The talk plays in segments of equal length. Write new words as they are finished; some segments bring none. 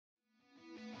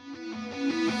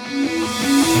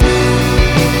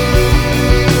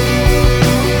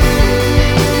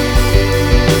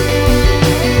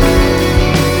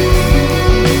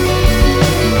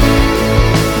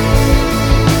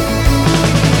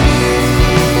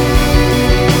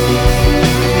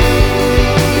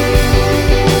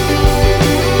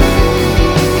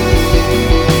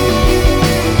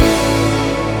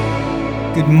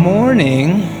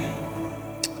morning.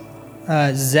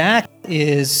 Zach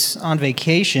is on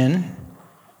vacation,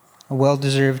 a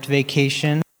well-deserved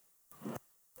vacation.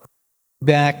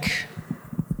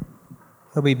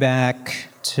 He'll be back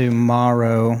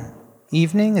tomorrow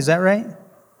evening, is that right?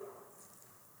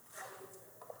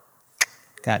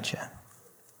 Gotcha.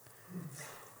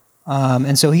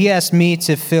 And so he asked me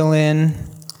to fill in,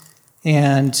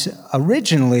 and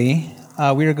originally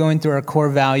we were going through our core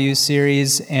values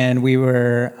series, and we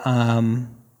were,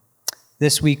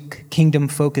 this week,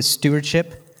 kingdom-focused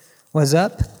stewardship was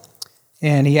up,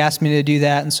 and he asked me to do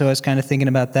that, and so I was kind of thinking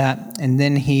about that, and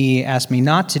then he asked me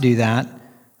not to do that.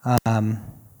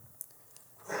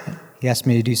 He asked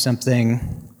me to do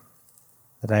something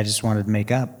that I just wanted to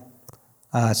make up.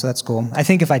 So that's cool. I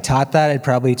think if I taught that, I'd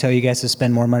probably tell you guys to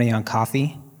spend more money on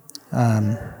coffee.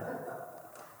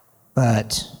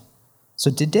 So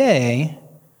today,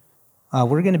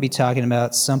 we're going to be talking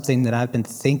about something that I've been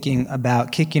thinking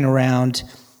about, kicking around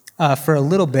for a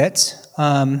little bit.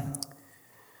 I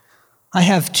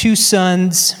have two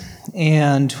sons,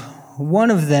 and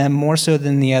one of them, more so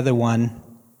than the other one,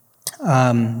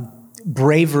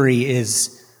 bravery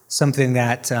is something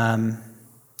that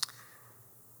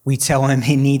we tell him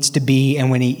he needs to be,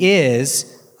 and when he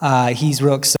is, he's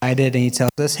real excited, and he tells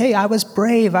us, hey, I was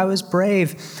brave.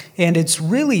 And it's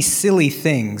really silly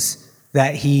things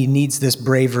that he needs this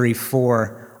bravery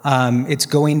for. It's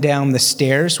going down the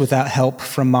stairs without help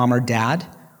from mom or dad.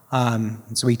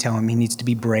 So we tell him he needs to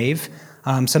be brave.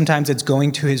 Sometimes it's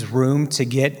going to his room to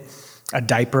get a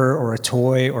diaper or a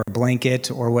toy or a blanket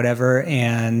or whatever,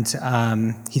 and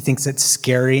he thinks it's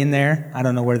scary in there. I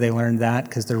don't know where they learned that,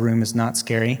 because their room is not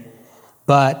scary.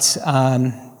 But,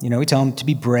 we tell him to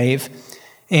be brave,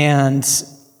 and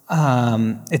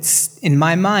it's, in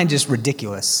my mind, just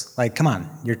ridiculous. Like, come on,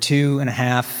 you're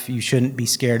 2.5, you shouldn't be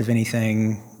scared of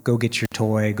anything. Go get your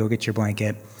toy, go get your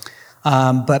blanket.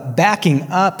 But backing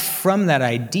up from that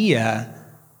idea,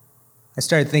 I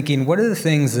started thinking, what are the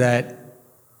things that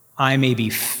I maybe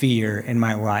fear in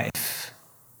my life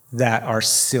that are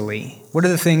silly? What are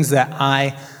the things that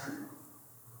I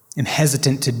am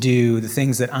hesitant to do, the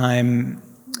things that I'm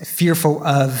fearful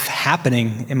of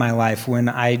happening in my life when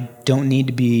I don't need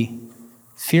to be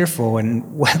fearful?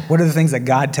 And what are the things that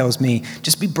God tells me?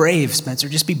 Just be brave, Spencer,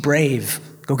 just be brave.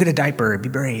 Go get a diaper, be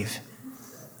brave.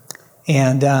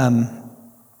 And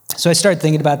so I started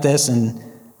thinking about this, and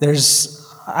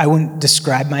I wouldn't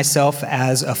describe myself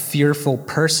as a fearful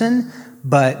person,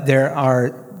 but there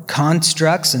are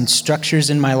constructs and structures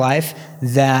in my life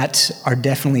that are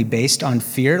definitely based on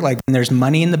fear. Like when there's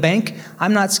money in the bank,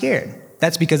 I'm not scared.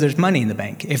 That's because there's money in the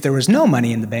bank. If there was no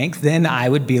money in the bank, then I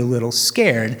would be a little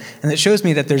scared. And it shows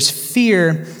me that there's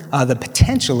fear, the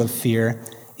potential of fear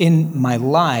in my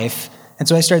life. And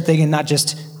so I started thinking not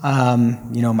just,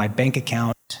 my bank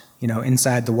account,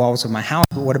 inside the walls of my house,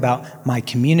 but what about my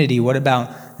community? What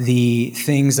about the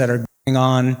things that are going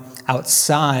on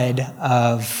outside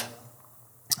of,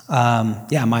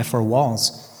 my four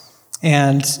walls?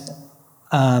 And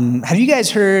have you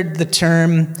guys heard the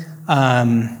term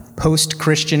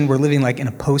post-Christian? We're living like in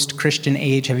a post-Christian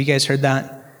age. Have you guys heard that?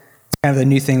 It's kind of the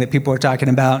new thing that people are talking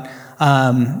about.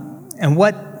 And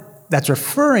what that's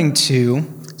referring to,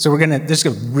 so this is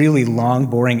a really long,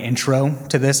 boring intro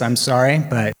to this. I'm sorry,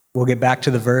 but we'll get back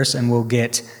to the verse and we'll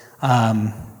get,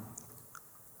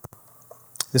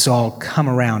 this will all come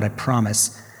around, I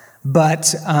promise.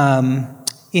 But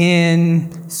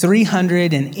in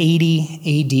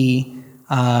 380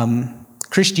 AD,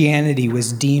 Christianity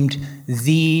was deemed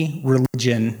the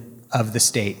religion of the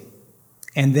state.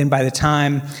 And then by the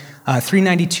time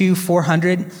 392,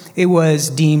 400, it was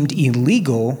deemed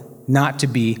illegal not to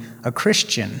be a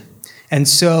Christian. And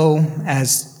so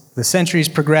as the centuries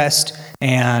progressed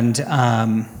and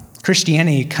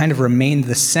Christianity kind of remained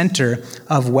the center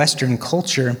of Western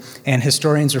culture, and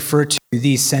historians refer to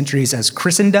these centuries as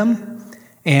Christendom.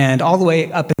 And all the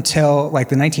way up until like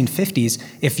the 1950s,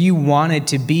 if you wanted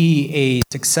to be a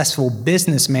successful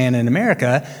businessman in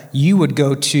America, you would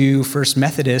go to First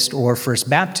Methodist or First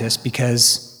Baptist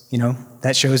because,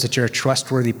 that shows that you're a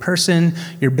trustworthy person.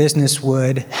 Your business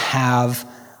would have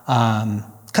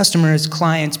customers,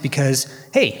 clients, because,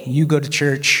 hey, you go to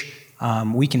church,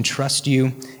 we can trust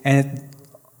you. And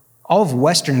all of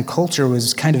Western culture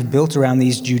was kind of built around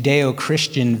these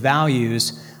Judeo-Christian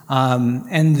values,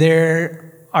 and there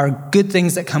are good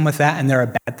things that come with that, and there are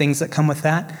bad things that come with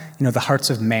that. The hearts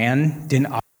of man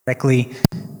didn't automatically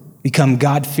become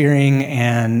God-fearing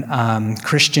and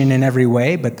Christian in every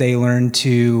way, but they learned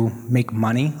to make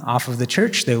money off of the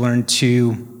church. They learned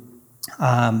to,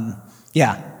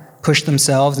 push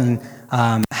themselves and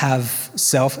have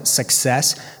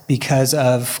self-success because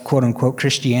of quote-unquote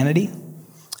Christianity.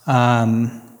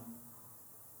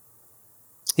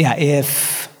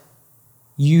 If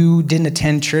you didn't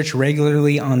attend church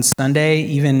regularly on Sunday,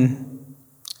 even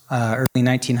early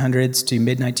 1900s to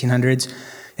mid-1900s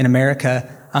in America,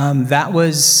 that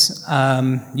was,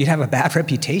 you'd have a bad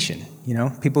reputation.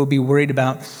 People would be worried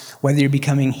about whether you're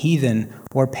becoming heathen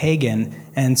or pagan.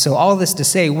 And so all this to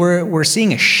say, we're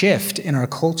seeing a shift in our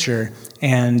culture,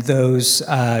 and those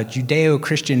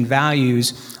Judeo-Christian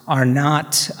values are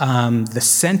not the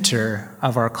center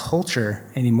of our culture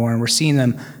anymore, and we're seeing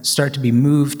them start to be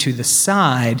moved to the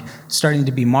side, starting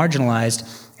to be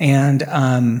marginalized. And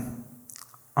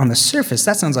on the surface,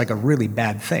 that sounds like a really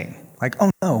bad thing. Like,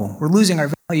 oh no, we're losing our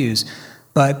values.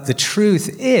 But the truth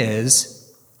is,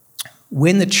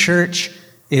 when the church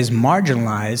is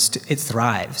marginalized, it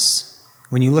thrives.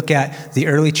 When you look at the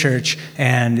early church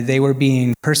and they were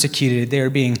being persecuted, they were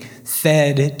being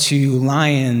fed to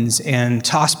lions and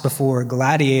tossed before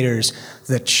gladiators,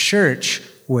 the church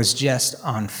was just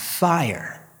on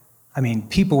fire. I mean,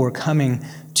 people were coming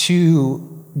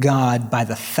to God by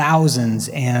the thousands,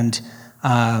 and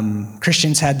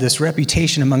Christians had this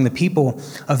reputation among the people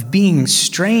of being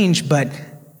strange, but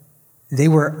they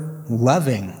were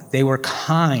loving, they were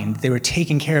kind, they were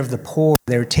taking care of the poor,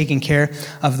 they were taking care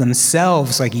of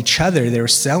themselves like each other, they were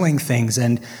selling things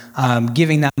and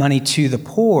giving that money to the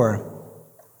poor.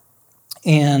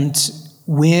 And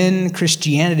when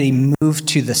Christianity moved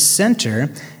to the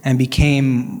center and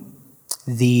became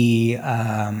the,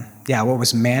 what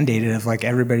was mandated of like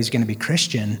everybody's going to be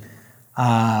Christian,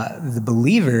 the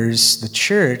believers, the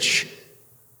church,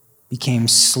 became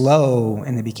slow,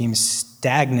 and they became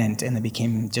stagnant, and they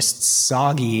became just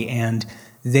soggy, and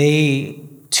they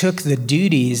took the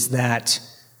duties that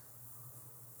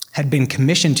had been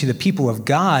commissioned to the people of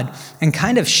God and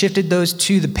kind of shifted those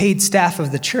to the paid staff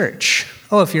of the church.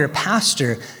 Oh, if you're a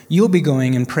pastor, you'll be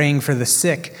going and praying for the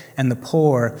sick and the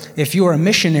poor. If you're a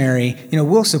missionary,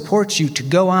 we'll support you to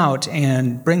go out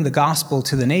and bring the gospel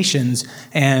to the nations.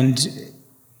 And,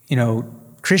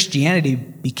 Christianity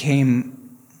became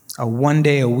a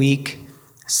one-day-a-week,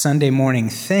 Sunday morning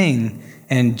thing,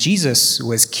 and Jesus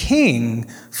was king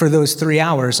for those 3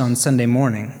 hours on Sunday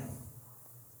morning.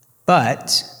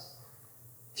 But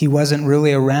he wasn't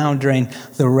really around during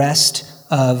the rest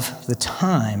of the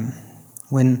time.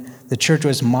 When the church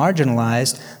was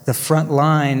marginalized, the front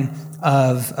line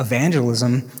of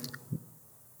evangelism,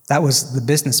 that was the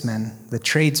businessmen, the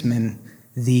tradesmen,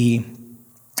 the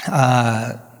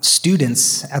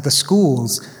students at the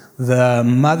schools, the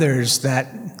mothers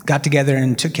that got together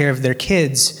and took care of their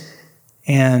kids.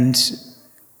 And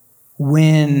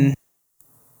when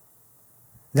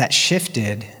that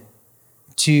shifted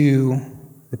to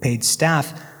the paid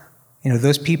staff,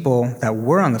 those people that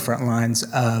were on the front lines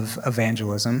of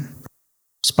evangelism,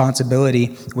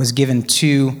 responsibility was given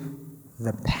to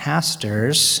the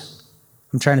pastors.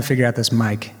 I'm trying to figure out this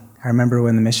mic. I remember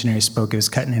when the missionary spoke, it was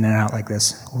cutting in and out like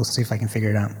this. We'll see if I can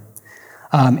figure it out.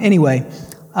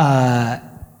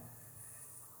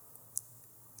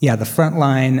 The front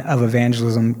line of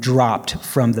evangelism dropped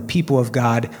from the people of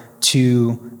God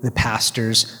to the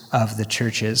pastors of the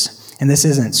churches. And this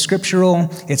isn't scriptural,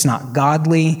 it's not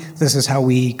godly. This is how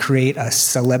we create a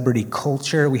celebrity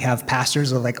culture. We have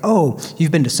pastors that are like, oh, you've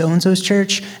been to so-and-so's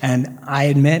church? And I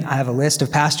admit, I have a list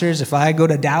of pastors. If I go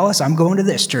to Dallas, I'm going to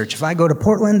this church. If I go to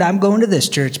Portland, I'm going to this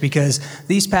church, because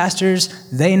these pastors,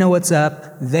 they know what's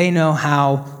up. They know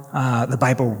how the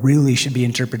Bible really should be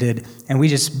interpreted. And we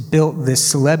just built this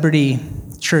celebrity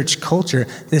church culture,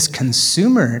 this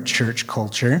consumer church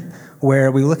culture,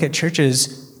 where we look at churches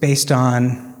based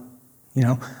on,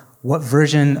 what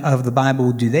version of the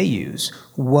Bible do they use?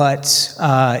 What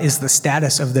is the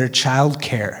status of their child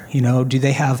care? Do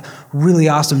they have really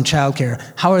awesome child care?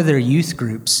 How are their youth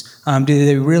groups? Do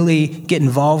they really get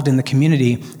involved in the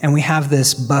community? And we have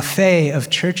this buffet of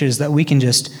churches that we can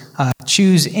just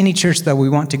choose any church that we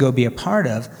want to go be a part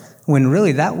of, when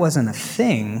really that wasn't a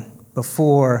thing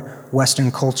before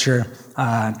Western culture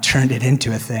turned it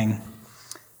into a thing.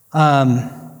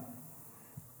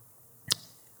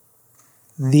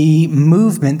 The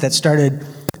movement that started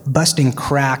busting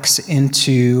cracks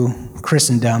into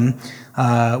Christendom,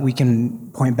 we can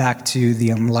point back to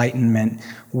the Enlightenment,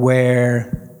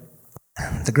 where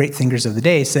the great thinkers of the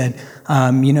day said,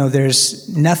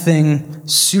 there's nothing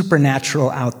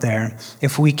supernatural out there.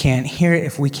 If we can't hear it,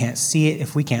 if we can't see it,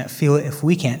 if we can't feel it, if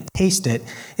we can't taste it,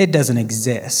 it doesn't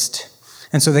exist.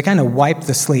 And so they kind of wiped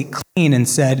the slate clean and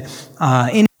said,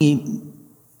 any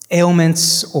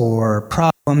ailments or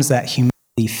problems that humanity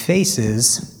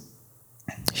faces,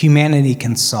 humanity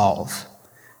can solve.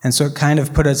 And so it kind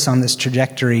of put us on this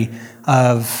trajectory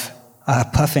of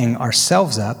puffing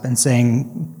ourselves up and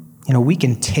saying, we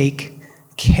can take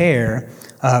care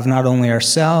of not only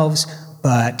ourselves,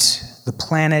 but the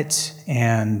planet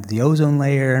and the ozone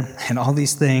layer and all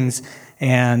these things.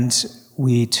 And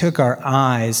we took our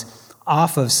eyes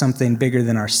off of something bigger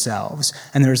than ourselves.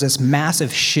 And there was this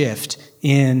massive shift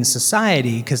in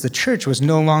society because the church was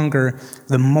no longer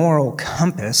the moral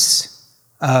compass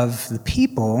of the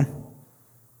people.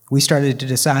 We started to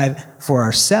decide for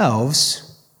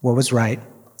ourselves what was right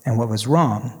and what was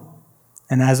wrong.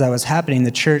 And as that was happening,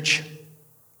 the church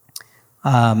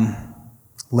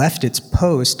left its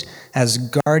post as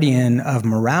guardian of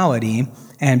morality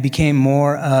and became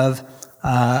more of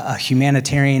a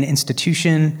humanitarian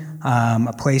institution,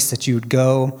 a place that you would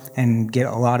go and get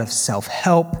a lot of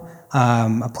self-help,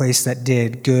 a place that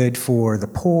did good for the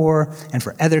poor and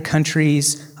for other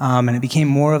countries, and it became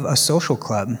more of a social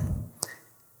club.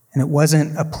 And it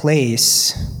wasn't a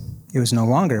place, it was no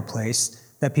longer a place,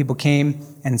 that people came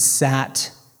and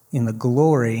sat in the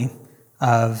glory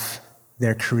of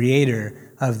their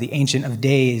Creator, of the Ancient of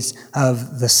Days,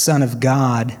 of the Son of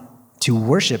God, to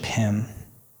worship Him.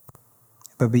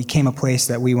 But it became a place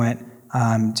that we went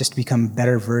just to become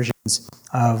better versions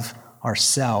of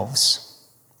ourselves.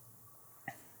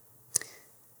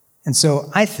 And so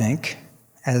I think,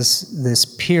 as this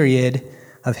period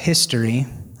of history,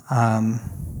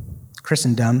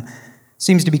 Christendom,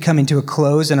 seems to be coming to a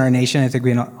close in our nation. I think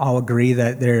we all agree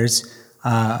that there's,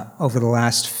 over the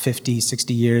last 50,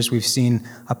 60 years, we've seen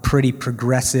a pretty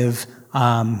progressive,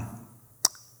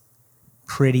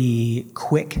 pretty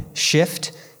quick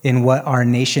shift in what our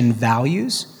nation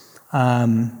values.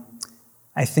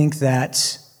 I think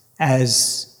that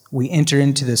as we enter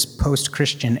into this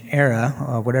post-Christian era,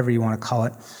 or whatever you want to call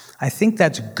it, I think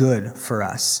that's good for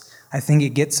us. I think it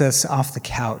gets us off the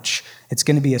couch. It's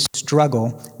going to be a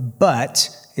struggle, but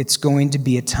it's going to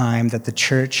be a time that the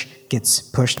church gets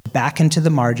pushed back into the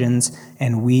margins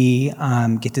and we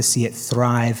get to see it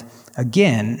thrive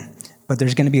again. But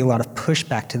there's going to be a lot of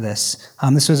pushback to this.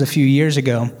 This was a few years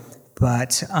ago,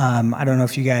 but I don't know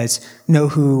if you guys know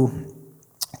who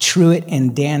Truett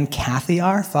and Dan Cathy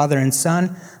are, father and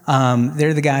son.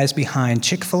 They're the guys behind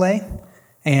Chick-fil-A.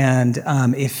 And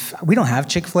if we don't have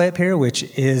Chick-fil-A up here, which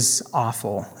is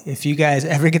awful, if you guys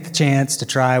ever get the chance to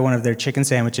try one of their chicken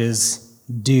sandwiches,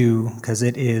 do, because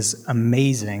it is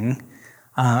amazing.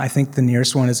 I think the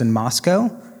nearest one is in Moscow.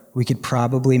 We could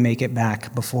probably make it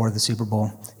back before the Super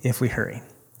Bowl if we hurry.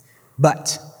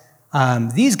 But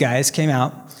these guys came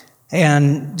out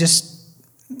and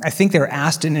I think they were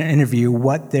asked in an interview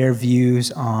what their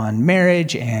views on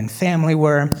marriage and family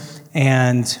were,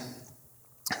 and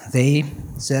they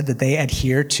said that they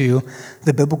adhere to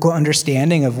the biblical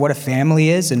understanding of what a family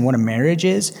is and what a marriage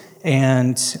is,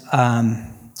 and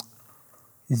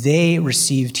they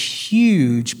received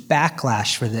huge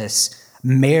backlash for this.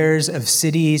 Mayors of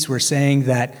cities were saying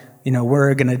that,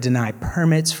 we're going to deny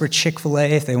permits for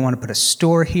Chick-fil-A if they want to put a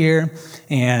store here,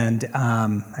 and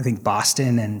I think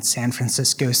Boston and San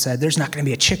Francisco said there's not going to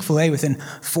be a Chick-fil-A within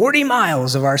 40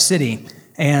 miles of our city,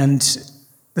 and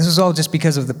this is all just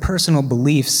because of the personal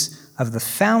beliefs of the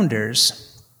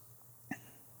founders.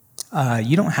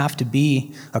 You don't have to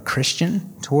be a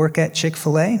Christian to work at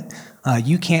Chick-fil-A.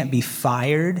 You can't be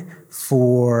fired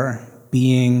for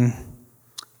being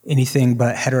anything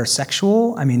but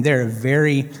heterosexual. I mean, their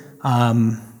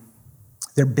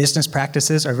business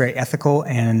practices are very ethical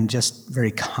and just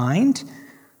very kind.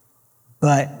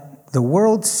 But the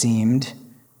world seemed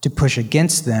to push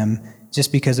against them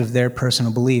just because of their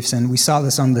personal beliefs. And we saw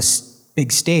this on this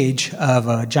big stage of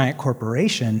a giant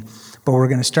corporation, but we're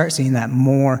going to start seeing that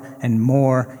more and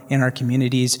more in our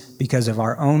communities because of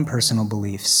our own personal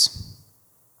beliefs.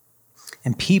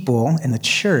 And people in the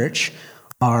church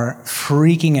are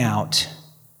freaking out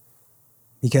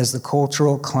because the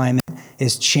cultural climate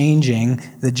is changing.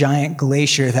 The giant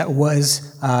glacier that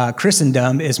was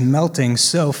Christendom is melting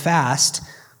so fast,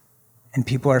 and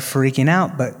people are freaking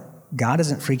out, but God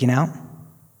isn't freaking out.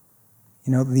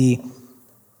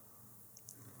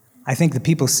 I think the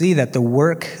people see that the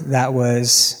work that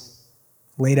was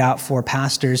laid out for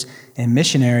pastors and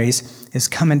missionaries is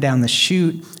coming down the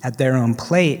chute at their own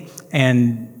plate,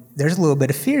 and there's a little bit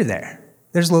of fear there.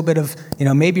 There's a little bit of,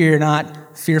 maybe you're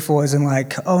not fearful as in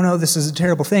like, oh no, this is a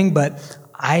terrible thing, but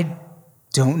I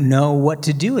don't know what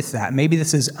to do with that. Maybe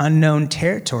this is unknown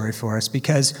territory for us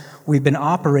because we've been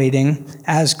operating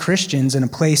as Christians in a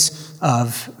place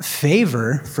of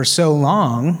favor for so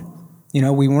long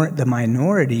We weren't the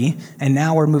minority, and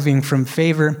now we're moving from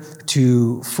favor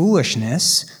to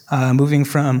foolishness, moving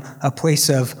from a place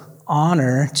of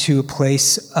honor to a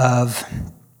place of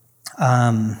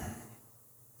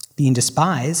being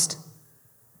despised.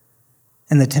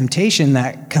 And the temptation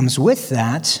that comes with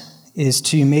that is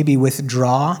to maybe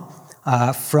withdraw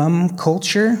from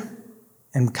culture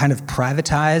and kind of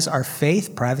privatize our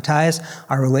faith, privatize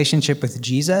our relationship with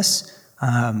Jesus,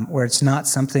 where it's not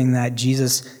something that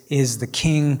Jesus is the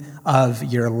king of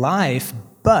your life,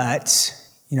 but,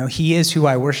 he is who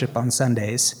I worship on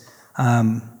Sundays.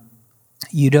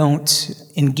 You don't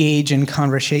engage in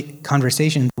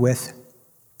conversations with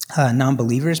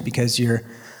non-believers because you're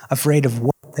afraid of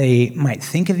what they might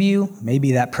think of you.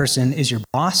 Maybe that person is your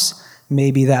boss.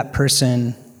 Maybe that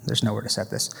person, there's nowhere to set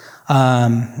this,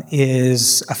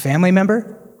 is a family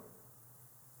member.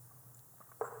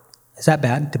 Is that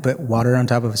bad to put water on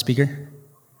top of a speaker?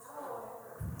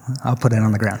 I'll put it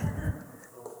on the ground.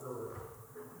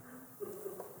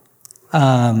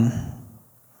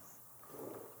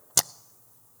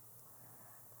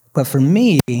 But for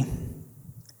me,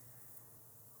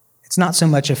 it's not so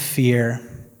much a fear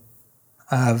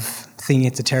of thinking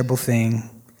it's a terrible thing,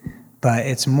 but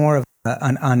it's more of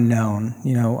an unknown.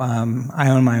 I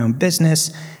own my own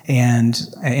business, and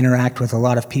I interact with a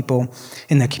lot of people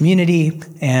in the community,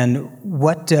 and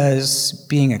what does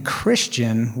being a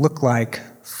Christian look like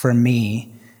for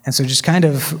me? And so just kind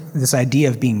of this idea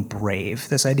of being brave,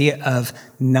 this idea of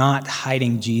not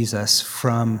hiding Jesus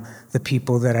from the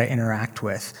people that I interact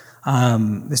with.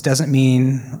 This doesn't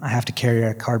mean I have to carry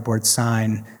a cardboard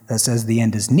sign that says the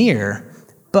end is near,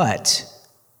 but,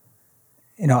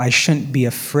 I shouldn't be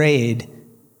afraid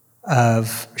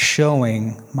of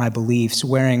showing my beliefs,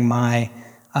 wearing my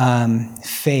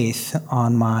faith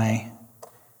on my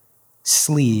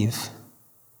sleeve.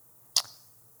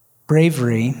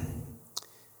 Bravery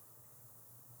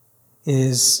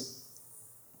is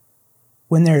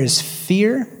when there is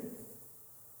fear,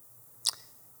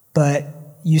 but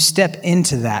you step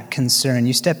into that concern,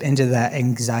 you step into that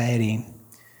anxiety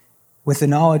with the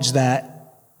knowledge that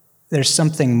there's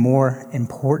something more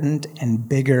important and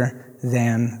bigger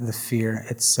than the fear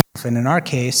itself. And in our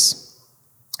case,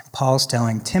 Paul's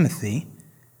telling Timothy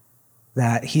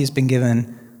that he has been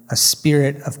given a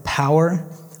spirit of power,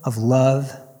 of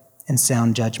love, and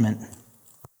sound judgment.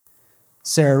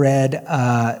 Sarah read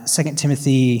 2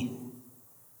 Timothy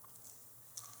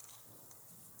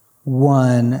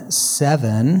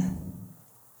 1:7,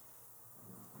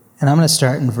 and I'm going to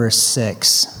start in verse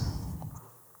 6.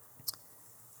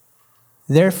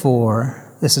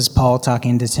 Therefore, this is Paul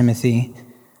talking to Timothy,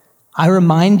 I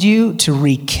remind you to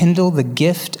rekindle the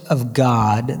gift of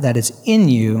God that is in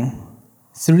you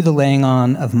through the laying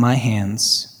on of my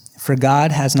hands. For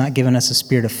God has not given us a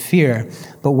spirit of fear,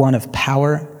 but one of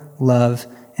power, love,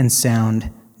 and sound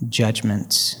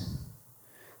judgment.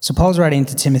 So Paul's writing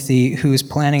to Timothy, who is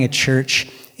planning a church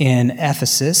in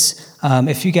Ephesus.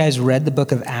 If you guys read the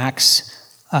book of Acts,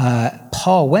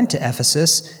 Paul went to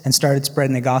Ephesus and started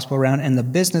spreading the gospel around, and the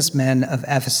businessmen of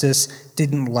Ephesus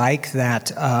didn't like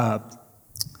that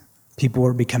people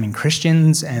were becoming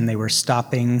Christians, and they were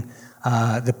stopping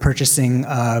the purchasing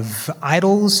of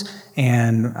idols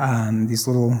and these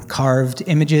little carved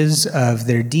images of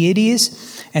their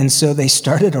deities. And so they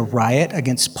started a riot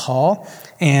against Paul,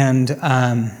 and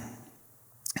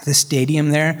the stadium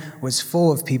there was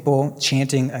full of people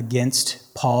chanting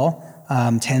against Paul.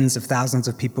 Tens of thousands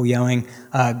of people yelling,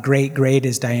 great, great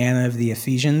is Diana of the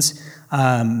Ephesians.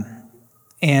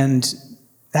 And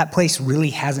that place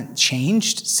really hasn't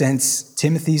changed since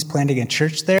Timothy's planting a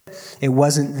church there. It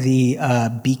wasn't the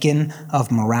beacon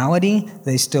of morality.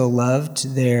 They still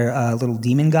loved their little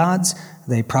demon gods.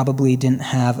 They probably didn't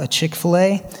have a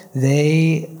Chick-fil-A.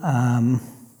 They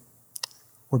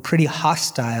were pretty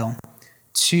hostile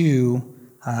to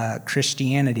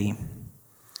Christianity.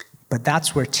 But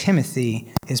that's where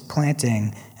Timothy is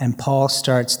planting, and Paul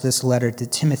starts this letter to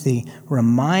Timothy,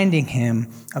 reminding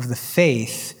him of the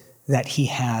faith that he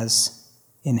has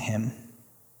in him.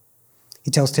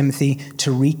 He tells Timothy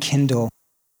to rekindle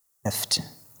the gift.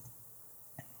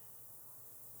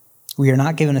 We are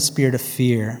not given a spirit of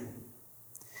fear,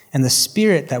 and the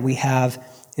spirit that we have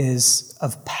is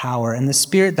of power. And the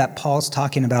spirit that Paul's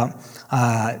talking about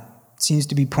seems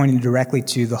to be pointing directly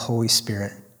to the Holy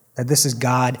Spirit. That this is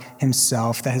God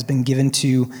himself that has been given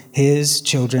to his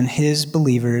children, his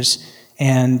believers.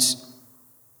 And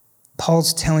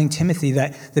Paul's telling Timothy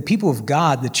that the people of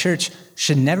God, the church,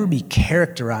 should never be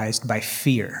characterized by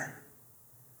fear.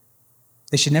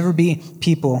 They should never be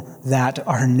people that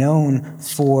are known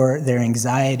for their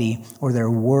anxiety or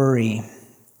their worry.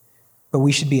 but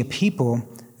we should be a people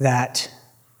that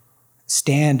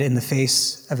stand in the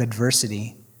face of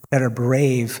adversity, that are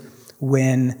brave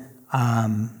when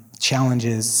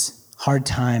challenges, hard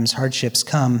times, hardships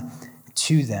come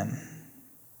to them.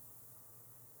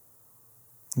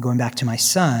 Going back to my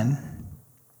son,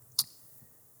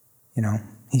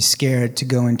 he's scared to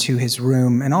go into his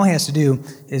room, and all he has to do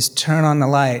is turn on the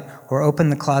light or open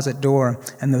the closet door,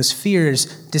 and those fears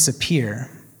disappear.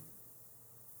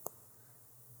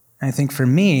 And I think for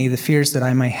me, the fears that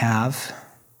I might have,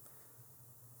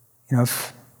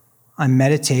 if I'm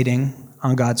meditating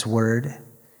on God's word,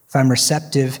 if I'm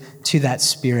receptive to that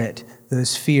Spirit,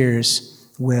 those fears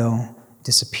will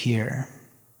disappear.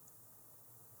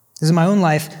 Because in my own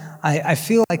life, I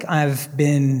feel like I've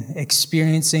been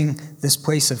experiencing this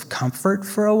place of comfort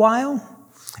for a while,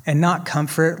 and not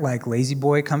comfort like lazy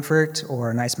boy comfort or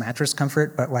a nice mattress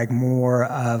comfort, but like more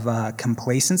of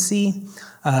complacency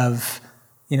of,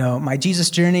 my Jesus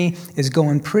journey is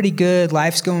going pretty good,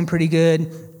 life's going pretty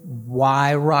good.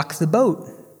 Why rock the boat?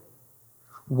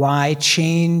 Why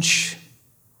change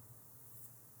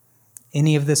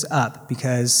any of this up?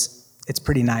 Because it's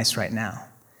pretty nice right now.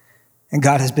 And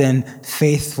God has been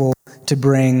faithful to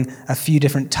bring a few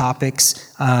different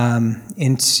topics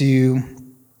into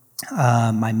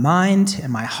my mind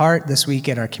and my heart. This week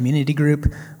at our community group,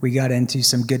 we got into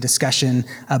some good discussion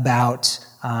about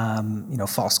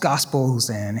false gospels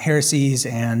and heresies,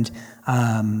 and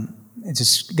it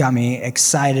just got me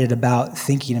excited about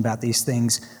thinking about these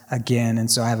things again. And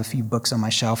so I have a few books on my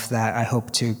shelf that I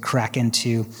hope to crack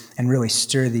into and really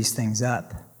stir these things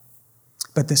up.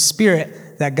 But the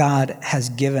Spirit that God has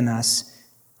given us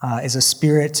is a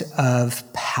spirit of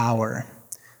power.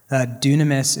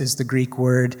 Dunamis is the Greek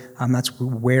word. That's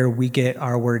where we get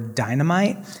our word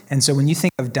dynamite. And so when you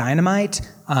think of dynamite,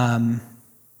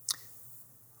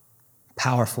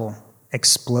 powerful,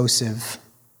 explosive,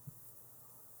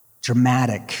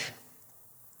 dramatic.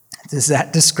 Does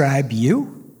that describe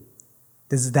you?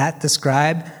 Does that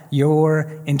describe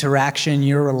your interaction,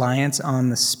 your reliance on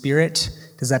the Spirit?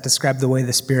 Does that describe the way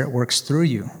the Spirit works through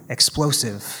you?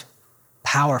 Explosive,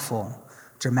 powerful,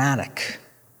 dramatic,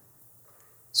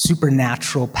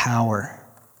 supernatural power.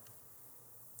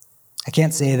 I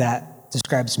can't say that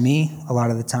describes me a lot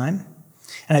of the time.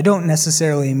 And I don't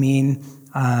necessarily mean,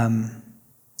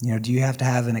 do you have to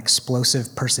have an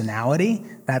explosive personality?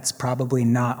 That's probably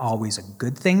not always a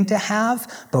good thing to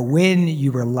have. But when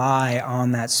you rely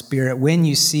on that Spirit, when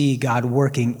you see God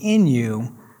working in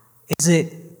you, is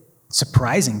it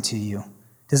surprising to you?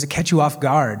 Does it catch you off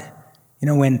guard?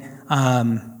 When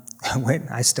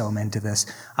I still am into this.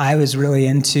 I was really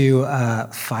into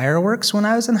fireworks when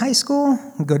I was in high school.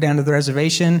 I'd go down to the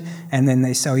reservation, and then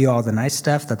they sell you all the nice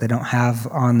stuff that they don't have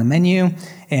on the menu,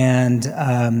 and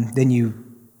then you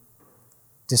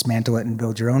dismantle it and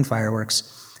build your own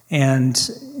fireworks. And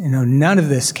none of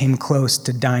this came close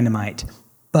to dynamite.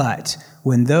 But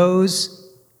when those,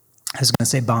 I was going to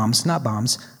say bombs, not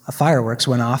bombs, fireworks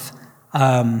went off,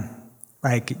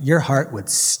 your heart would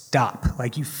stop.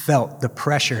 Like you felt the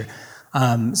pressure.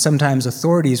 Sometimes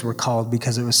authorities were called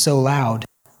because it was so loud.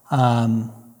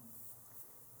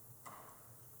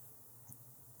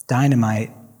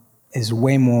 Dynamite is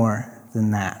way more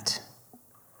than that.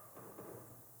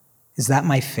 Is that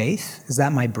my faith? Is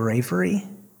that my bravery?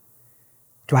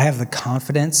 Do I have the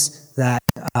confidence that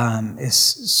is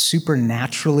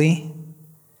supernaturally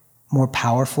more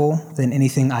powerful than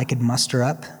anything I could muster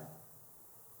up?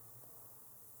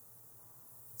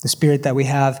 The Spirit that we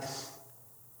have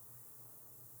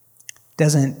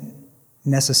doesn't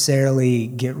necessarily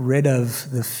get rid of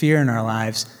the fear in our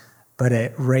lives, but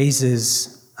it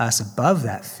raises us above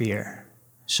that fear,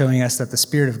 showing us that the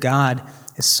Spirit of God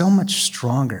is so much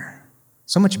stronger,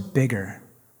 so much bigger,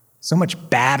 so much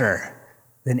badder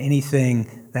than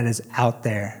anything that is out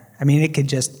there. I mean, it could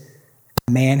just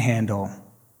manhandle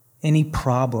any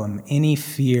problem, any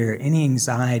fear, any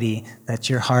anxiety that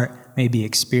your heart may be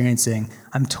experiencing.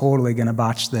 I'm totally going to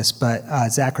botch this, but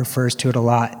Zach refers to it a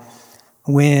lot.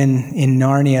 When in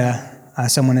Narnia,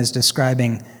 someone is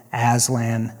describing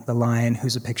Aslan, the lion,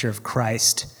 who's a picture of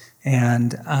Christ.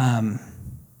 And,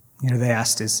 they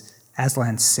asked, is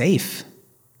Aslan safe?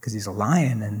 Because he's a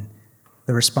lion. And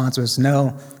the response was,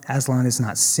 no, Aslan is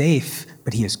not safe,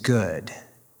 but he is good.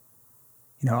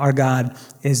 Our God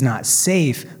is not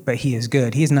safe, but he is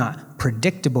good. He is not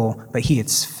predictable, but he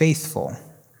is faithful.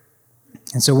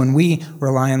 And so when we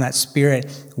rely on that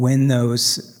Spirit, when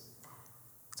those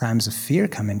times of fear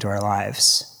come into our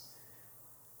lives,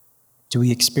 do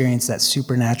we experience that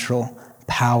supernatural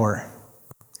power?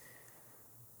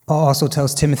 Paul also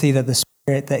tells Timothy that the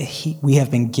Spirit that we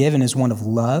have been given is one of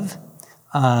love.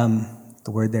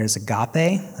 The word there is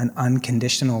agape, an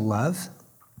unconditional love.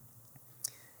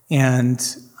 And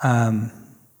a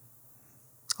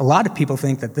lot of people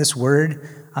think that this word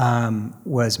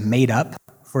was made up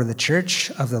for the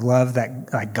church, of the love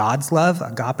that, like God's love,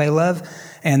 agape love.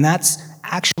 And that's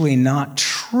actually not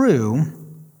true.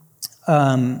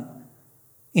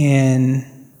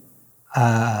 In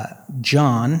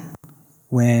John,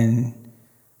 when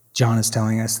John is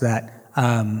telling us that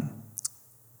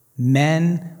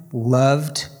men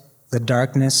loved the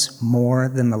darkness more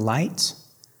than the light,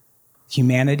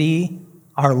 humanity,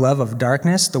 our love of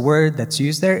darkness, the word that's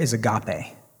used there is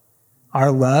agape.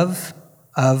 Our love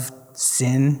of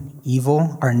sin,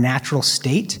 evil, our natural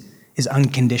state is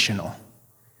unconditional.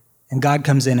 And God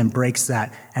comes in and breaks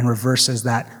that and reverses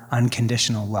that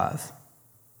unconditional love.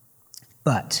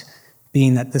 But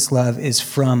being that this love is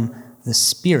from the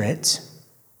Spirit,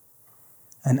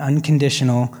 an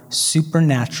unconditional,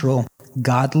 supernatural,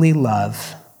 godly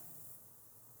love,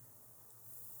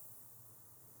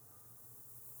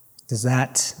 does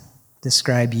that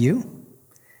describe you?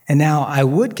 And now I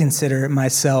would consider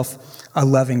myself a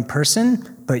loving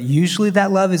person, but usually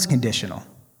that love is conditional.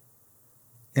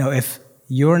 You know, if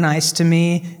you're nice to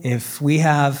me, if we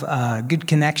have a good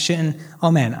connection,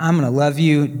 oh man, I'm going to love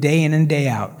you day in and day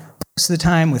out. Most of the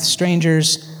time with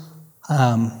strangers,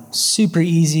 super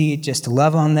easy just to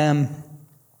love on them.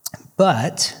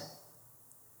 But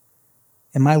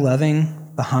am I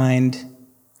loving behind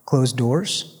closed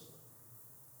doors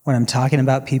when I'm talking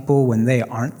about people when they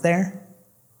aren't there?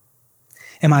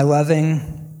 Am I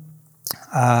loving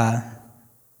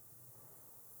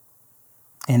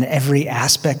in every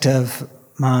aspect of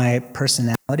my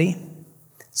personality?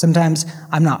 Sometimes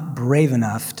I'm not brave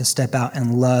enough to step out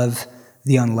and love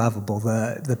the unlovable,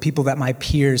 the people that my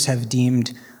peers have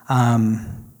deemed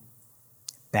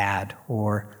bad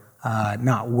or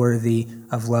not worthy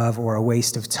of love or a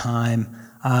waste of time.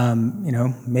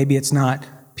 Maybe it's not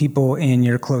people in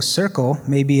your close circle.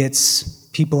 Maybe it's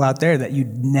people out there that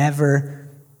you'd never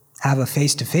have a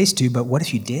face-to-face to, but what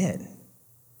if you did?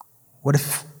 What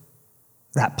if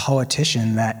that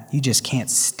politician that you just can't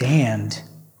stand,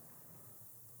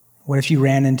 what if you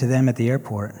ran into them at the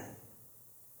airport?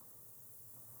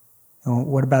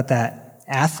 What about that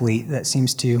athlete that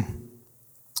seems to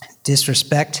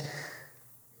disrespect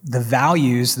the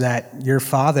values that your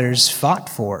fathers fought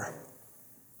for?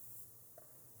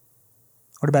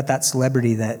 What about that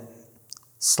celebrity that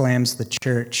slams the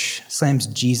church, slams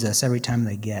Jesus every time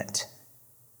they get?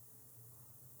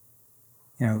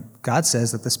 God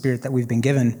says that the Spirit that we've been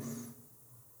given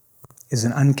is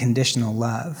an unconditional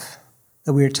love,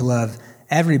 that we are to love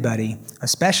everybody,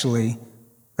 especially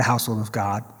the household of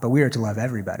God, but we are to love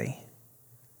everybody.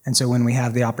 And so when we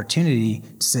have the opportunity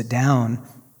to sit down,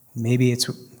 maybe it's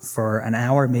for an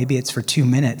hour, maybe it's for 2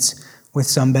 minutes, with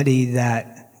somebody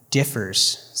that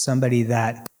differs, somebody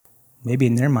that maybe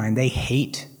in their mind they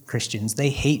hate Christians, they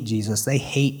hate Jesus, they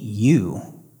hate you.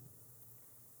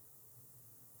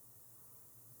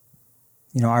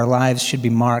 Our lives should be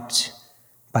marked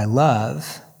by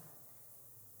love.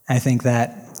 I think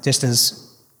that just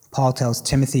as Paul tells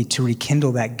Timothy to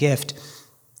rekindle that gift,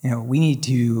 we need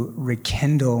to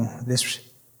rekindle this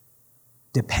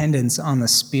dependence on the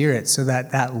Spirit so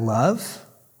that that love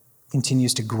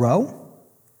continues to grow,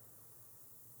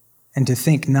 and to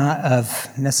think not of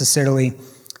necessarily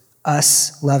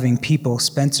us loving people,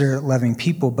 Spencer loving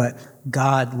people, but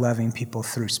God loving people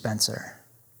through Spencer.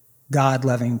 God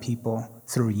loving people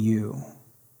through you.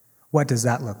 What does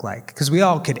that look like? Because we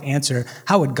all could answer,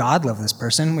 how would God love this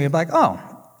person? We'd be like, oh,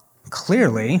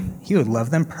 clearly he would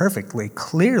love them perfectly.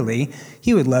 Clearly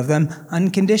he would love them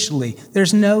unconditionally.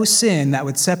 There's no sin that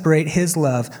would separate his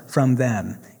love from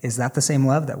them. Is that the same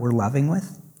love that we're loving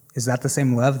with? Is that the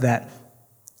same love that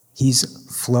he's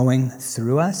flowing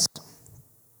through us?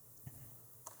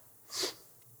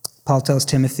 Paul tells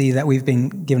Timothy that we've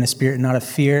been given a spirit not of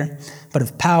fear, but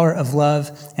of power, of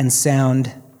love, and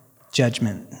sound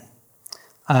judgment.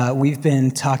 We've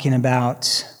been talking about,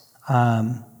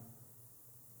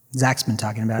 Zach's been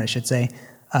talking about, I should say,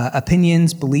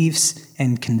 opinions, beliefs,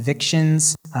 and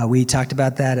convictions. We talked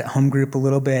about that at home group a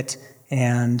little bit,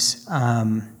 and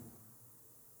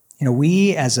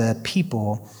we as a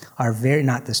people are very,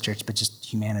 not this church, but just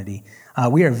humanity,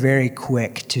 we are very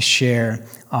quick to share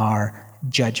our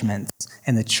judgments.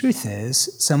 And the truth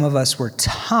is, some of us were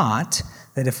taught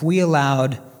that if we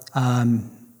allowed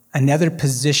another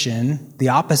position, the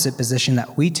opposite position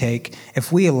that we take,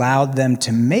 if we allowed them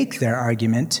to make their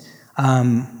argument,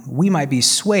 we might be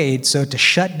swayed. So to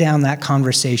shut down that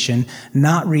conversation,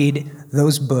 not read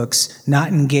those books, not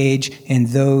engage in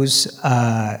those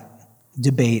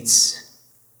debates,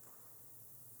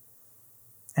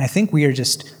 And I think we are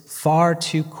just far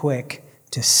too quick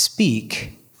to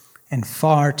speak and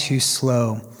far too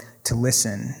slow to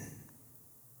listen.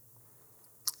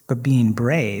 But being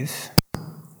brave,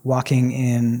 walking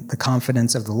in the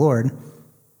confidence of the Lord,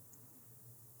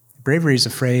 bravery is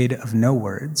afraid of no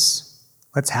words.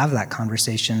 Let's have that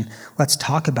conversation. Let's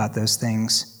talk about those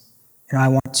things. And I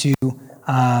want to,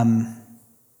 let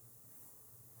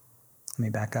me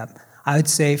back up. I would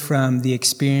say from the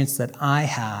experience that I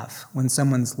have when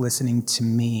someone's listening to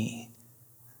me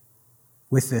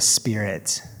with this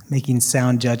spirit, making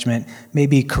sound judgment,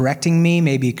 maybe correcting me,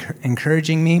 maybe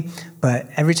encouraging me, but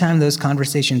every time those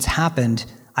conversations happened,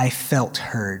 I felt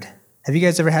heard. Have you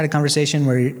guys ever had a conversation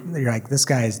where you're like, this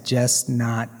guy is just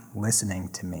not listening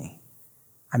to me?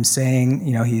 I'm saying,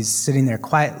 he's sitting there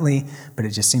quietly, but it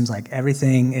just seems like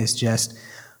everything is just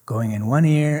going in one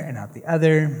ear and out the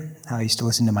other. How I used to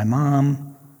listen to my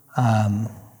mom.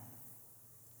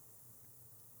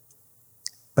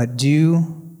 But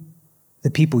do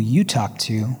the people you talk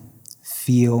to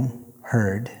feel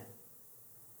heard?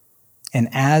 And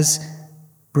as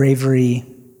bravery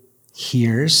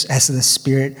hears, as the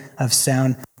spirit of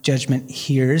sound judgment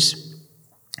hears,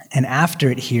 and after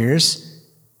it hears,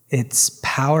 it's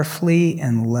powerfully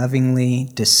and lovingly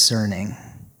discerning.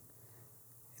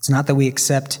 It's not that we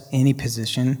accept any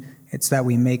position, it's that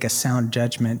we make a sound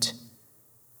judgment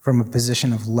from a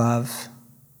position of love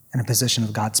and a position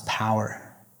of God's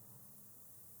power.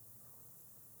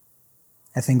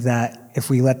 I think that if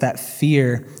we let that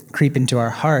fear creep into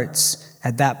our hearts,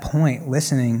 at that point,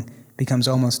 listening becomes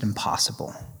almost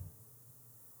impossible.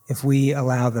 If we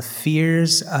allow the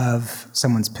fears of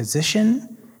someone's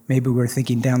position, maybe we're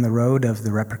thinking down the road of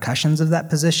the repercussions of that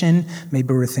position,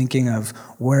 maybe we're thinking of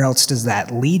where else does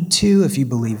that lead to if you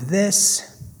believe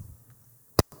this.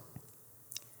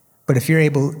 But if you're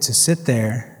able to sit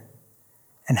there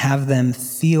and have them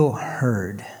feel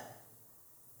heard,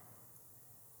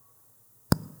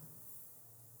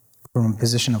 from a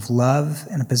position of love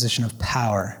and a position of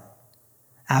power,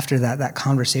 after that, that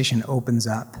conversation opens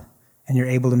up and you're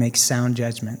able to make sound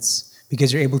judgments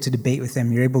because you're able to debate with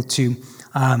them. You're able to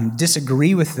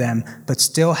disagree with them, but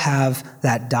still have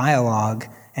that dialogue,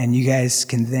 and you guys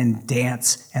can then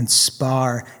dance and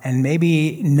spar, and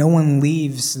maybe no one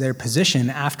leaves their position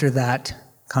after that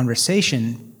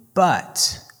conversation,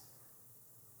 but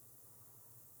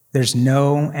there's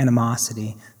no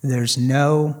animosity. There's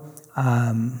no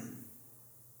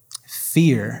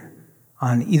fear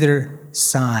on either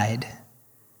side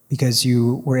because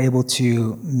you were able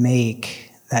to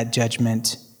make that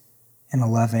judgment in a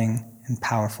loving and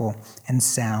powerful and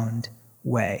sound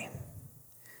way.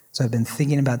 So I've been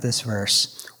thinking about this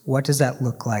verse. What does that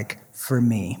look like for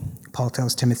me? Paul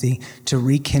tells Timothy to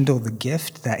rekindle the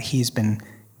gift that he's been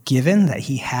given, that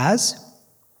he has.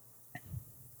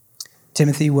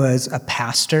 Timothy was a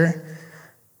pastor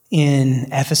in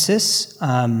Ephesus.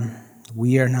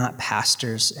 We are not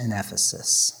pastors in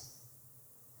Ephesus.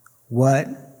 What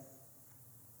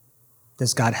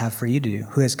does God have for you to do?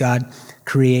 Who has God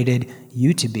created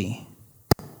you to be?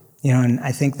 And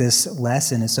I think this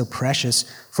lesson is so precious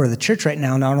for the church right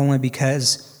now, not only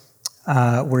because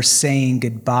we're saying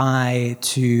goodbye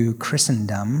to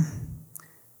Christendom,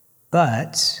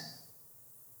 but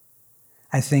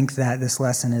I think that this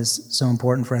lesson is so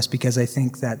important for us because I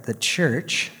think that the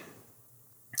church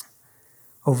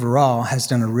overall has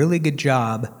done a really good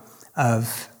job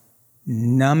of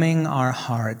numbing our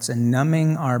hearts and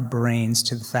numbing our brains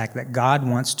to the fact that God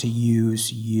wants to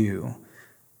use you.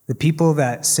 The people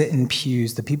that sit in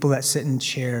pews, the people that sit in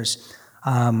chairs,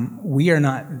 we are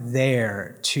not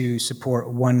there to support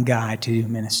one guy to do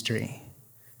ministry.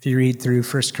 If you read through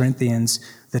 1 Corinthians,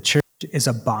 the church is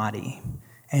a body,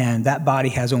 and that body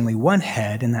has only one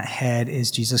head, and that head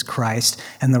is Jesus Christ,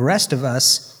 and the rest of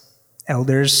us,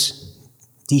 elders,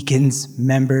 deacons,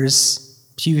 members,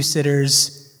 pew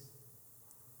sitters,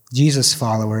 Jesus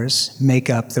followers, make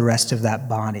up the rest of that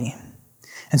body.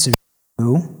 And so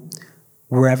you,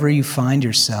 wherever you find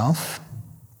yourself,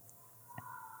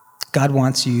 God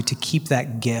wants you to keep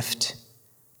that gift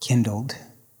kindled.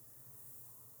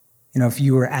 If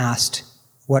you were asked,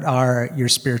 what are your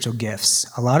spiritual gifts?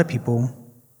 A lot of people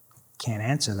can't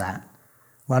answer that.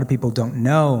 A lot of people don't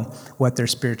know what their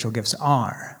spiritual gifts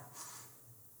are.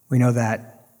 We know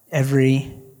that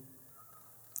every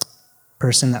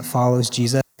person that follows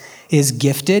Jesus is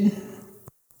gifted.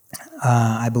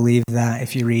 I believe that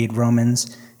if you read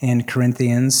Romans and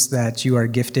Corinthians, that you are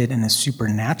gifted in a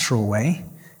supernatural way.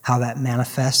 How that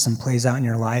manifests and plays out in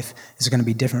your life is going to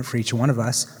be different for each one of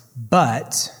us,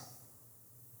 but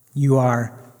you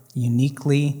are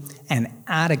uniquely and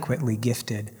adequately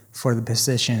gifted for the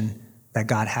position that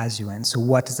God has you in. So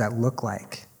what does that look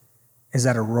like? Is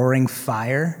that a roaring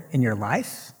fire in your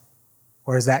life?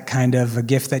 Or is that kind of a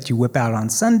gift that you whip out on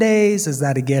Sundays? Is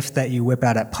that a gift that you whip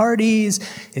out at parties?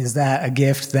 Is that a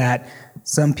gift that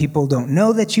some people don't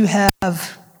know that you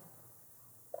have?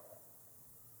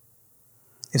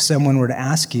 If someone were to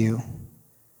ask you,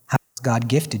 how has God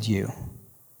gifted you?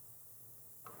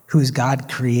 Who has God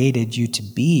created you to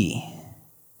be?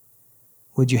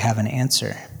 Would you have an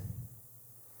answer?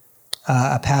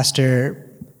 A pastor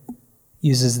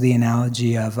uses the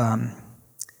analogy of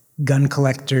gun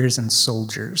collectors and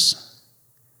soldiers.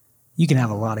 You can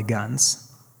have a lot of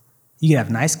guns. You can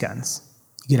have nice guns.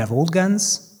 You can have old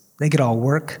guns. They could all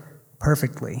work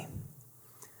perfectly.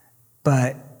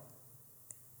 But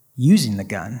using the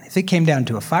gun, if it came down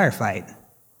to a firefight,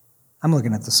 I'm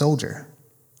looking at the soldier.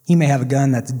 He may have a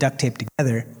gun that's duct taped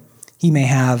together. He may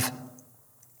have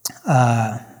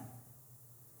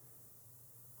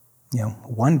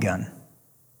one gun,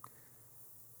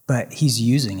 but he's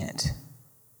using it.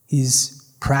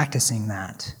 He's practicing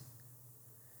that.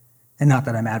 And not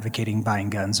that I'm advocating buying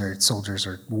guns or soldiers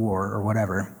or war or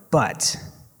whatever, but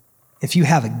if you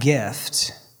have a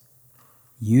gift,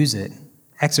 use it,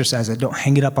 exercise it, don't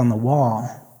hang it up on the wall.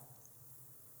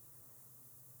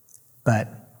 But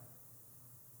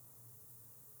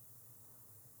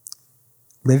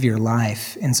live your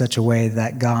life in such a way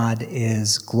that God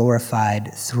is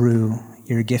glorified through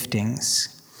your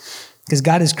giftings. Because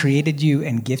God has created you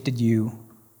and gifted you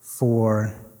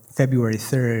for February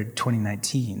 3rd,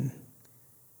 2019.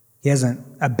 He hasn't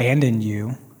abandoned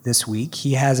you this week.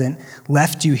 He hasn't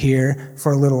left you here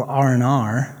for a little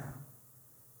R&R.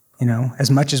 As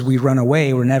much as we run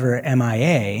away, we're never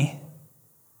MIA.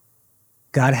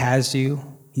 God has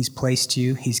you. He's placed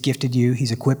you. He's gifted you.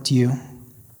 He's equipped you.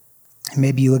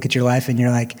 Maybe you look at your life and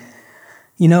you're like,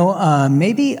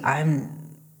 maybe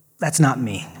that's not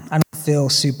me. I don't feel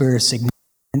super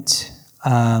significant.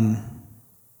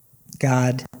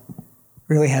 God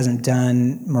really hasn't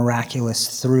done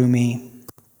miraculous through me.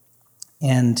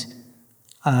 And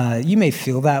you may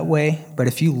feel that way, but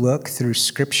if you look through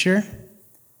Scripture,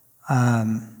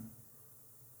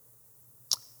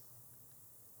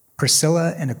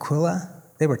 Priscilla and Aquila,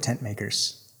 they were tent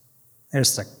makers.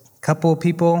 There's a couple of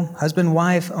people, husband,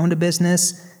 wife, owned a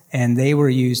business, and they were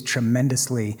used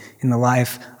tremendously in the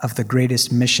life of the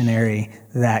greatest missionary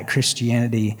that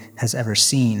Christianity has ever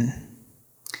seen.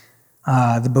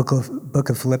 The book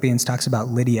of Philippians talks about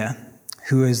Lydia,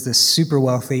 who is this super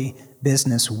wealthy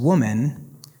businesswoman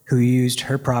who used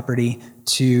her property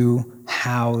to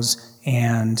house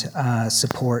and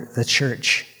support the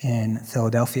church in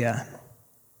Philadelphia.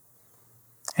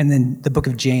 And then the book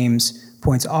of James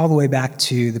points all the way back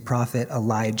to the prophet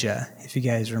Elijah, if you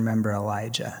guys remember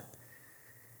Elijah.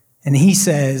 And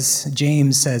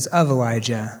James says of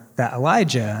Elijah, that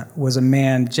Elijah was a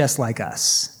man just like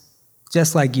us,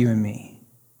 just like you and me.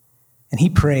 And he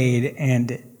prayed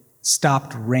and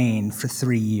stopped rain for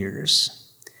 3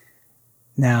 years.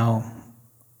 Now,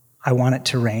 I want it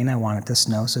to rain, I want it to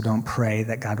snow, so don't pray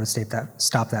that God would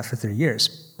stop that for 3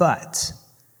 years. But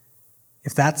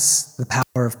if that's the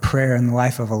power of prayer in the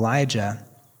life of Elijah,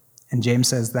 and James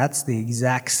says that's the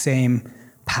exact same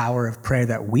power of prayer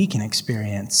that we can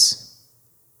experience,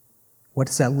 what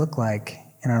does that look like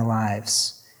in our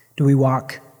lives? Do we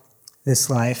walk this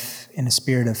life in a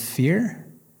spirit of fear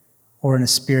or in a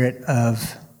spirit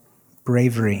of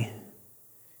bravery,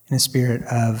 in a spirit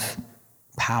of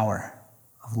power,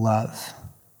 of love,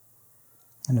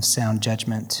 and of sound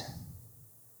judgment?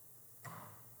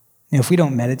 If we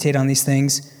don't meditate on these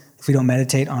things, if we don't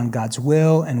meditate on God's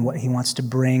will and what he wants to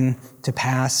bring to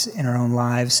pass in our own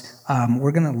lives,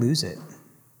 we're going to lose it.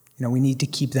 We need to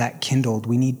keep that kindled.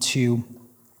 We need to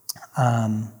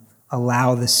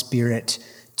allow the Spirit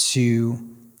to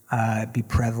be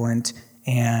prevalent,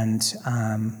 and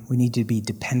we need to be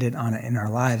dependent on it in our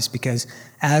lives, because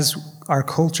as our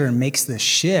culture makes this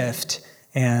shift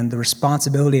and the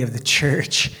responsibility of the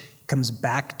church comes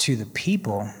back to the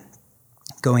people,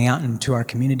 going out into our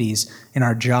communities, in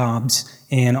our jobs,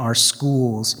 in our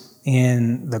schools,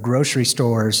 in the grocery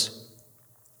stores,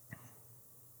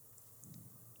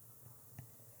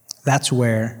 that's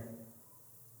where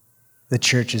the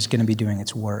church is going to be doing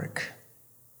its work.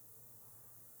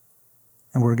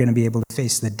 And we're going to be able to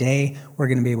face the day, we're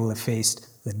going to be able to face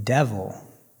the devil,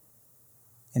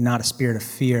 in not a spirit of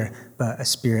fear, but a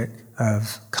spirit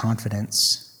of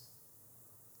confidence.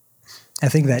 I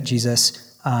think that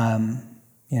Jesus,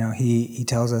 he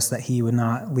tells us that he would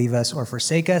not leave us or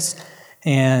forsake us.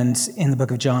 And in the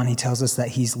book of John, he tells us that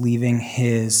he's leaving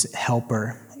his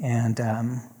helper. And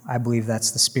I believe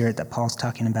that's the Spirit that Paul's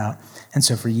talking about. And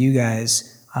so for you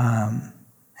guys,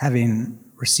 having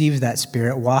received that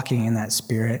Spirit, walking in that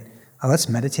Spirit, let's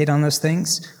meditate on those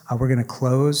things. We're going to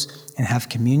close and have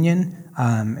communion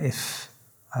if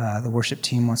the worship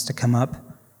team wants to come up.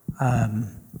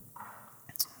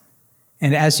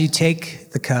 And as you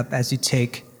take the cup, as you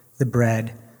take the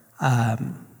bread,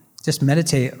 just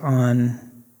meditate on,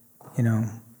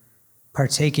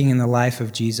 partaking in the life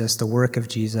of Jesus, the work of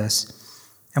Jesus,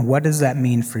 and what does that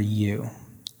mean for you?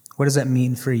 What does that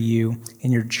mean for you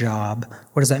in your job?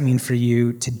 What does that mean for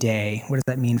you today? What does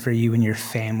that mean for you in your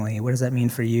family? What does that mean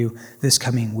for you this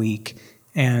coming week?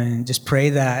 And just pray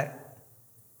that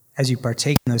as you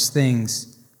partake in those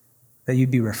things, that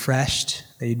you'd be refreshed,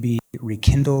 that you'd be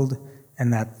rekindled,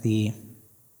 and that the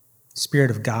Spirit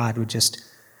of God would just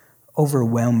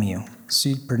overwhelm you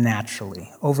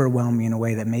supernaturally, overwhelm you in a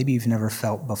way that maybe you've never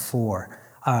felt before.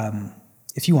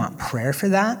 If you want prayer for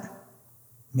that,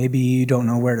 maybe you don't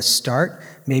know where to start.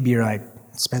 Maybe you're like,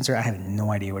 Spencer, I have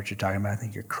no idea what you're talking about. I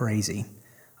think you're crazy.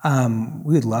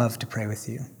 We would love to pray with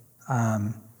you.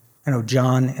 I know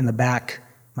John in the back,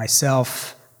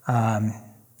 myself,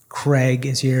 Craig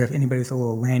is here. If anybody with a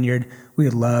little lanyard, we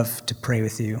would love to pray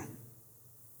with you.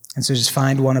 And so just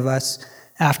find one of us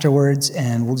afterwards,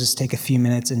 and we'll just take a few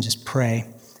minutes and just pray.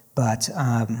 But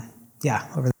over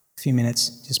the few minutes,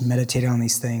 just meditate on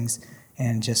these things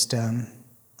and just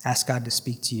ask God to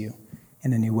speak to you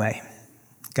in a new way.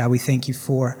 God, we thank you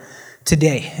for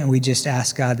today, and we just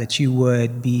ask, God, that you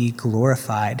would be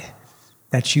glorified,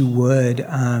 that you would,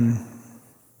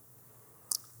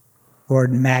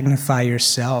 Lord, magnify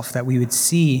yourself, that we would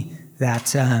see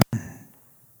that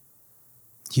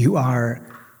you are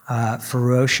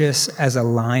ferocious as a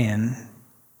lion,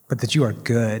 but that you are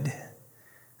good,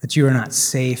 that you are not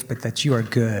safe, but that you are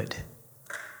good,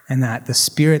 and that the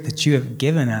Spirit that you have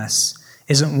given us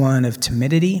isn't one of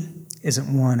timidity,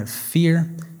 isn't one of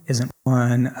fear, isn't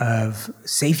one of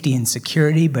safety and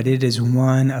security, but it is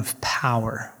one of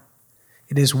power.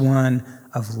 It is one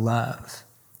of love.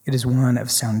 It is one of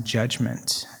sound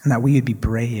judgment, and that we would be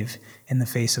brave in the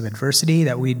face of adversity,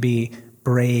 that we'd be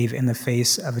brave in the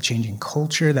face of a changing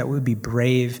culture, that we'd be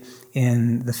brave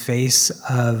in the face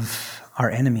of our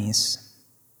enemies,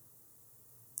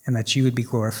 and that you would be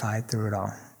glorified through it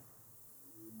all.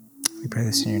 We pray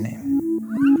this in your name.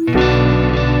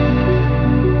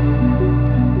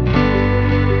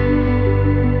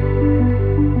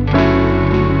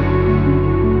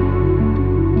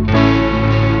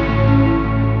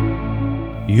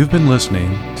 You've been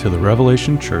listening to the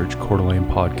Revelation Church Coeur d'Alene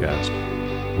podcast.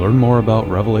 Learn more about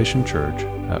Revelation Church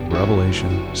at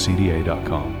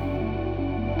revelationcda.com.